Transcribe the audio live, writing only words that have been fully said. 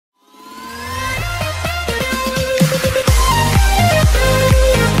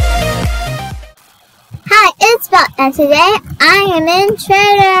and today I am in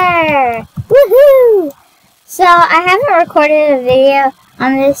TRAITOR! Woohoo! So I haven't recorded a video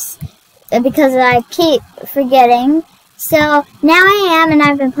on this because I keep forgetting. So now I am, and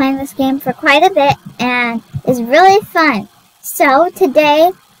I've been playing this game for quite a bit, and it's really fun. So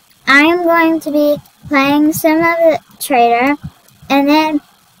today I am going to be playing some of the TRAITOR, and then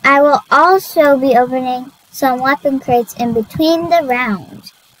I will also be opening some weapon crates in between the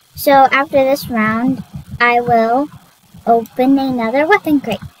rounds. So after this round, I will open another weapon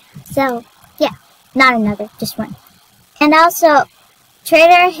crate. So yeah, not another, just one. And also,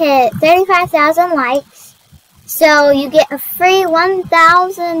 TRAITOR hit 35,000 likes, so you get a free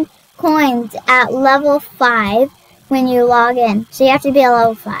 1,000 coins at level 5 when you log in. So you have to be a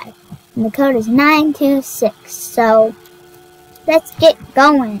level 5. And the code is 926, so let's get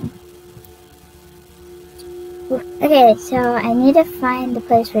going. Okay, so I need to find the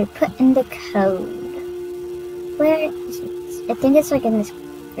place where I put in the code. Where is it? I think it's like in this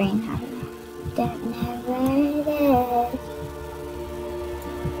greenhouse. Don't know where it is.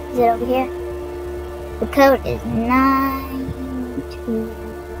 Is it over here? The code is 92.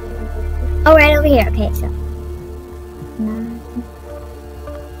 Oh, right over here. Okay, so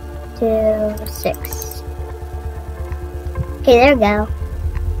 926. Okay, there we go.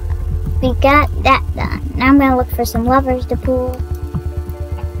 We got that done. Now I'm gonna look for some levers to pull.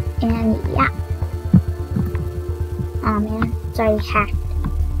 And yeah. Oh man, it's already hacked.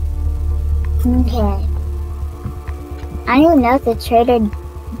 Okay. I don't even know if the TRAITOR,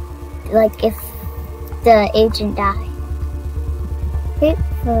 like if the agent died.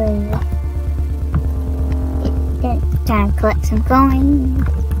 Hopefully. It's time to collect some coins.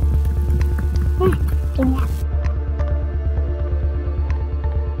 Yeah, give me that.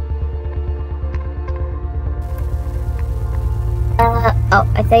 Oh,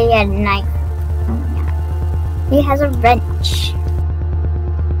 I thought he had a knife. Oh, yeah. He has a wrench.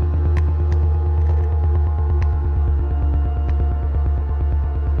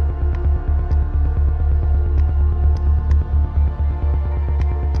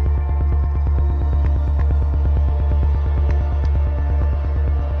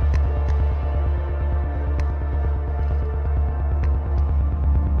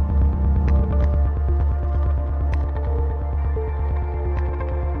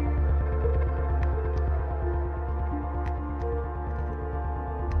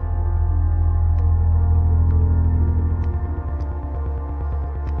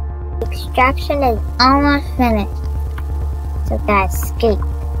 Extraction is almost finished, so gotta escape.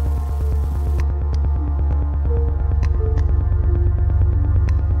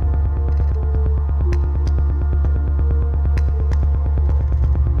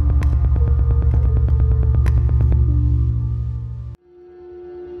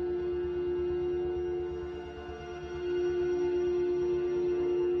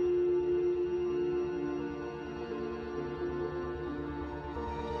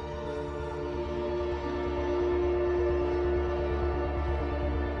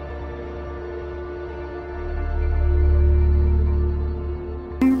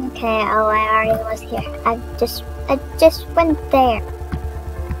 Okay, oh, I already was here. I just went there.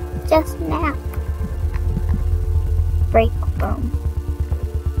 Just now. Break room.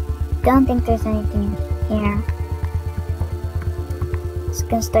 Don't think there's anything here. Just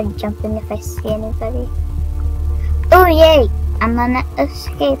gonna start jumping if I see anybody. Oh yay! I'm gonna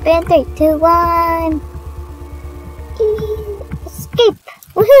escape in 3, 2, 1. Escape!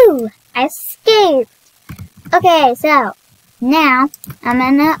 Woohoo! I escaped! Okay, so now, I'm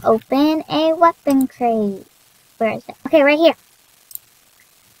gonna open a weapon crate. Where is it? Okay, right here.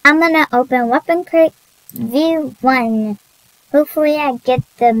 I'm gonna open weapon crate V1. Hopefully I get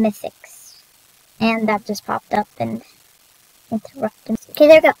the mythics. And that just popped up and interrupted. Okay,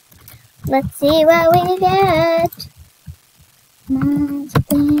 there we go. Let's see what we get. Come on,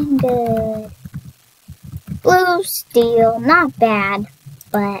 something good. Blue steel, not bad,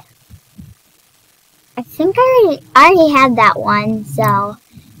 but I think I already had that one, so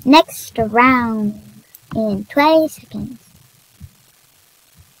next round in 20 seconds.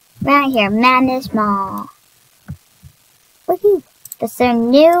 Right here, Madness Mall. Woohoo! That's their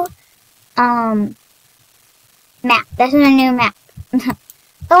new map. That's their new map.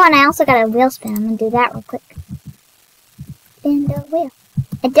 Oh, and I also got a wheel spin. I'm gonna do that real quick. Spin the wheel.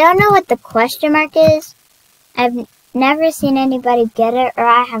 I don't know what the question mark is. I've never seen anybody get it, or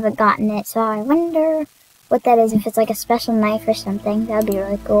I haven't gotten it, so I wonder what that is, if it's like a special knife or something. That would be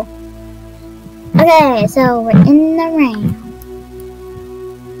really cool. Okay, so we're in the round.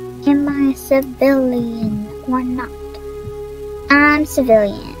 Am I a civilian or not? I'm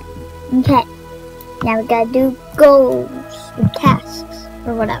civilian. Okay. Now we gotta do goals and tasks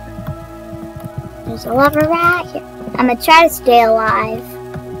or whatever. There's a lever right here. I'm gonna try to stay alive.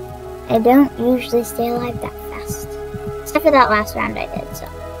 I don't usually stay alive that fast. Except for that last round I did, so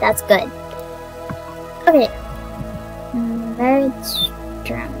that's good. Okay. Very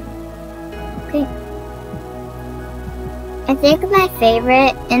strong. Okay. I think my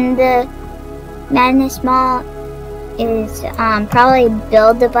favorite in the Madness Mall is probably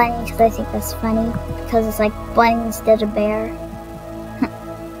Build the Bunny, because I think that's funny. Because it's like bunny instead of bear.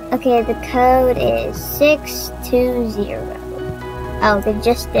 Okay, the code is 620. Oh, they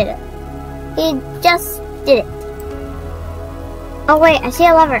just did it. He just did it. Oh wait, I see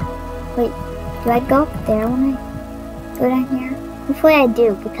a lever. Wait, do I go up there when I go down here? Hopefully I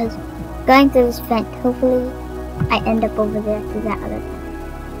do, because going through this vent, hopefully I end up over there through that other vent.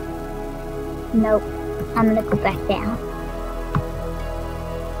 Nope, I'm gonna go back down.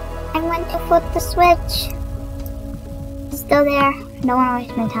 I want to flip the switch. It's still there. I don't want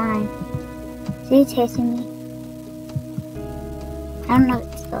to waste my time. Is he chasing me? I don't know if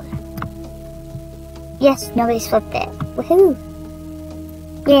it's still there. Yes, nobody's flipped it. Woohoo!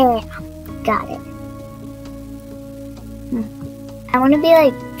 Yeah, got it. I want to be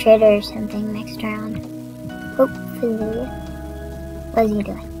like Traitor or something next round. Hopefully. What is he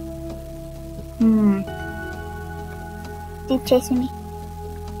doing? Is he chasing me?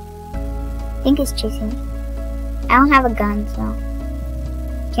 I think he's chasing me. I don't have a gun, so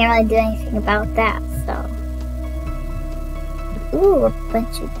can't really do anything about that, so. Ooh, a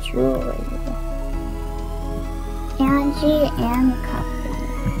bunch of jewelry. Energy and coffee.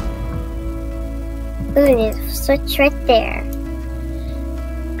 Ooh, there's a switch right there.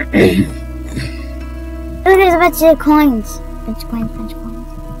 Ooh, there's a bunch of coins. Bunch of coins.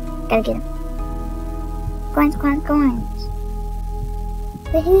 Gotta get them. Coins.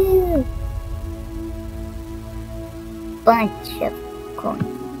 Woohoo! Bunch of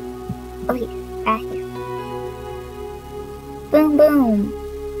coins. Oh, here. Right here. Boom, boom.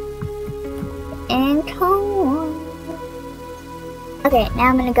 And coins. Okay, now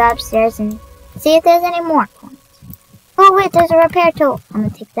I'm gonna go upstairs and see if there's any more coins. Oh, wait, there's a repair tool. I'm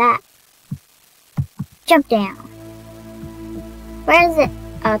gonna take that. Jump down. Where is it?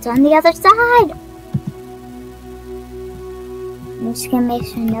 Oh, it's on the other side. I'm just gonna make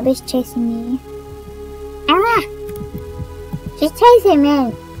sure nobody's chasing me. Ah! She's chasing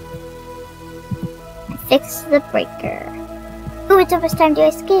me! I fixed the breaker. Ooh, it's almost time to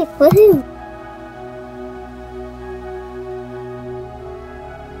escape. Woohoo!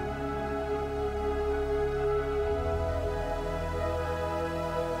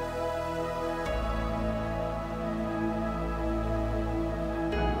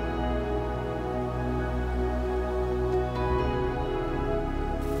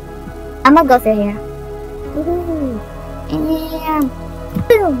 I'm gonna go through here. Woohoo! And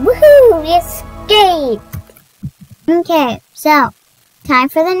boom! Woohoo! We escaped! Okay, so time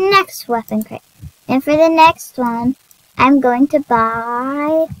for the next weapon crate. And for the next one, I'm going to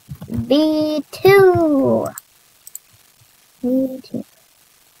buy B2. B2.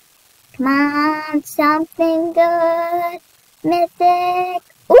 Come on, something good. Mythic.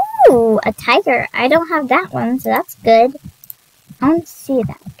 Ooh, a tiger. I don't have that one, so that's good. I want to see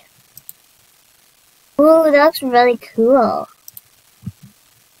that. Ooh, that looks really cool.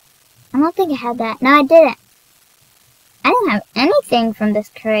 I don't think I had that. No, I didn't. I didn't have anything from this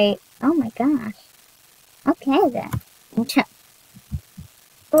crate. Oh my gosh. Okay then.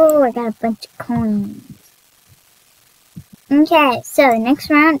 Oh, I got a bunch of coins. Okay, so the next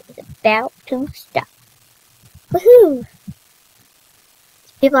round is about to start. Woohoo!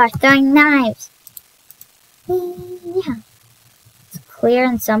 People are throwing knives. Yeah. It's clear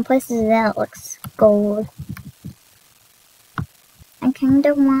in some places and then it looks gold. I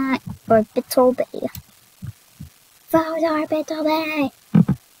kinda want Orbital Bay. Follow Orbital Bay!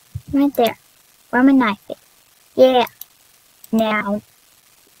 Right there. Where my knife is. Yeah. Now.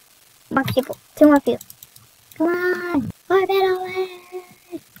 More people. 2 more people. Come on! Orbital Bay!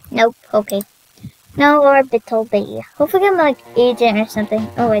 Nope. Okay. No Orbital Bay. Hopefully I'm like agent or something.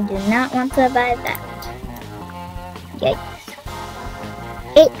 Oh, I do not want to buy that. Yikes.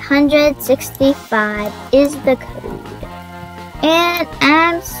 865 is the code. And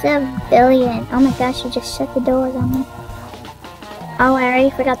I'm civilian. Oh my gosh, you just shut the doors on me. Oh, I already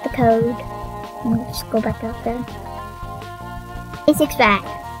forgot the code. Let me just go back out there. 865.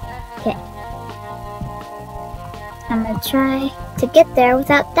 Okay. I'm gonna try to get there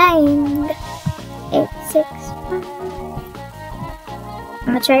without dying. 865. I'm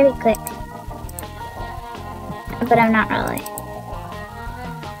gonna try to be quick. But I'm not really.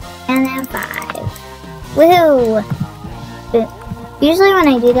 And then 5. Woohoo! But usually when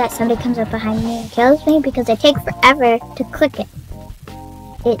I do that, somebody comes up behind me and kills me because I take forever to click it.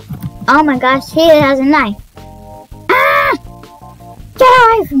 Oh my gosh, he has a knife. Ah! Get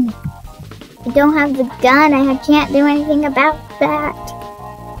away from me! I don't have the gun. I can't do anything about that.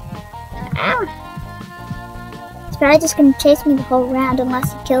 Ah! He's probably just gonna chase me the whole round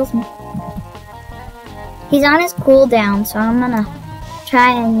unless he kills me. He's on his cooldown, so I'm gonna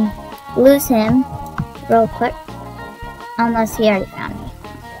try and lose him real quick. Unless he already found me.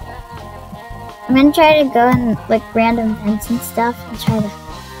 I'm gonna try to go in like random vents and stuff and try to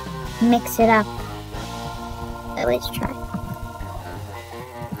mix it up. At least try.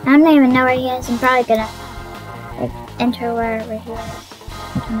 I don't even know where he is. I'm probably gonna like enter wherever he is.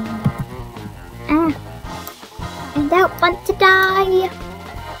 Ah! I don't want to die!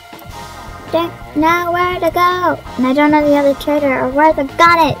 Don't know where to go! And I don't know the other traitor or where the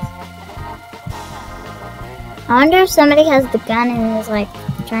gun is! I wonder if somebody has the gun and is like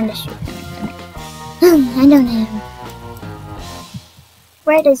trying to shoot him or something. I don't know.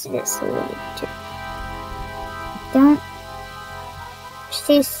 Where does this lead to? Don't.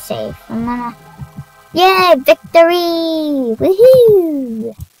 She's safe. I'm gonna. Yay! Victory!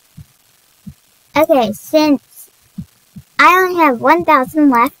 Woohoo! Okay, since I only have 1,000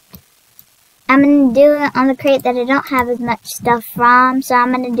 left, I'm gonna do it on the crate that I don't have as much stuff from. So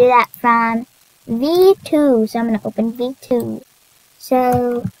I'm gonna do that from V2. So I'm gonna open V2.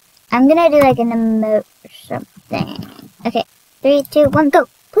 So I'm gonna do like an emote or something. Okay, 3, 2, 1, go!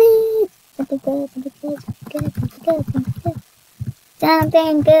 Please! Something good, something good, something good, something good, something good.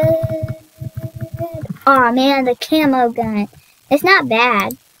 Something good. Aw, man, the camo gun. It's not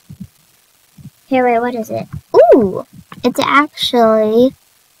bad. Here, wait, what is it? Ooh! It's actually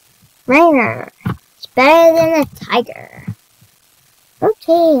rare. It's better than the tiger.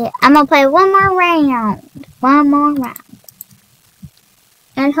 Okay, I'm gonna play one more round. One more round.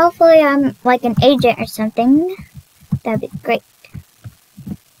 And hopefully I'm like an agent or something. That'd be great.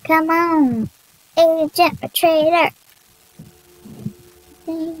 Come on, agent or traitor.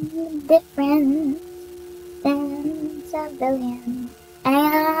 Different than civilian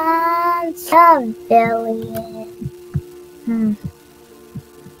and civilian.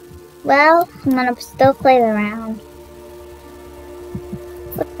 Well, I'm gonna still play the round.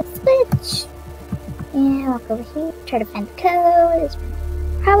 Flip the switch. And walk over here. Try to find the code. It's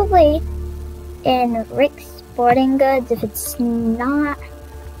probably in Rick's Sporting Goods. If it's not,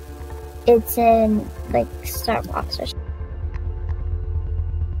 it's in like Starbucks or something.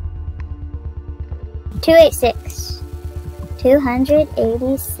 286.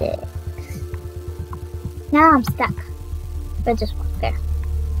 286. Now I'm stuck. But just walk there.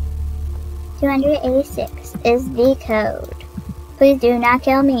 286 is the code. Please do not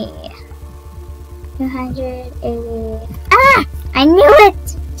kill me. 280. Ah! I knew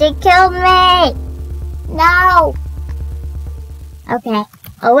it! She killed me! No! Okay,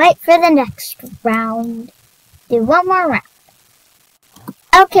 I'll wait for the next round. Do one more round.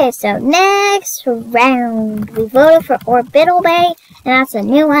 Okay, so next round. We voted for Orbital Bay, and that's a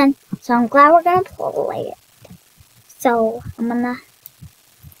new one. So I'm glad we're gonna play it. So, I'm gonna...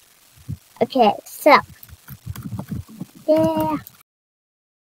 Okay, so... Yeah.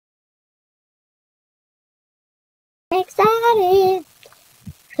 I'm excited!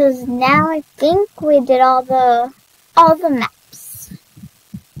 Because now I think we did all the maps.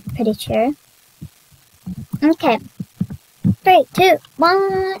 Pretty sure. Okay. 3, 2,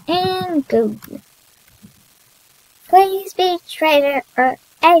 1, and go. Please be traitor or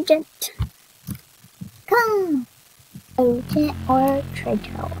agent. Come. Agent or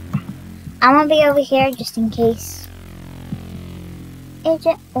traitor. I'm gonna be over here just in case.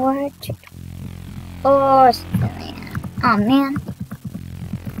 Agent or traitor. Or civilian. Oh man.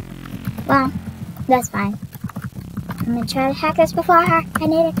 Well, that's fine. I'm gonna try to hack this before her. I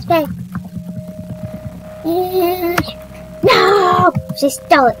need XP. And... No! She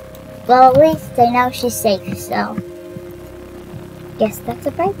stole it. Well, at least they know she's safe, so... Guess that's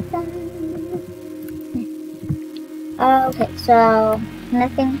a break then. Okay, so...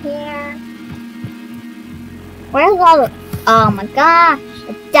 Nothing here. Where's all the... Oh my gosh!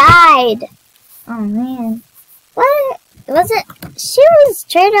 I died! Oh man. What? Was it? She was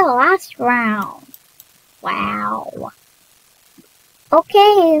traitor last round. Wow.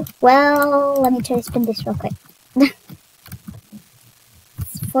 Okay, well, let me try to spin this real quick.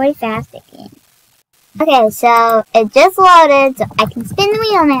 It's 40 fast again. Okay, so it just loaded, so I can spin the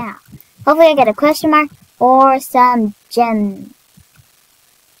wheel now. Hopefully I get a question mark or some gems.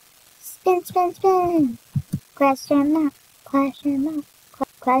 Spin, spin, spin. Question mark, question mark,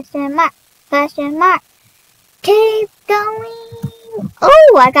 question mark, question mark. Keep going.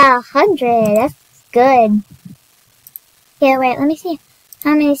 Oh, I got 100. That's good. Yeah, wait, let me see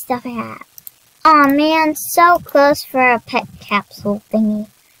how many stuff I have. Oh man, so close for a pet capsule thingy.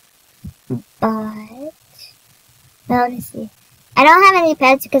 But, well, let me see. I don't have any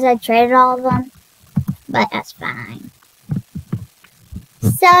pets because I traded all of them. But that's fine.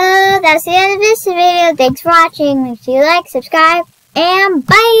 So, that's the end of this video. Thanks for watching. Make sure you like, subscribe, and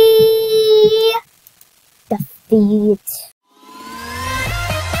bye! Defeat.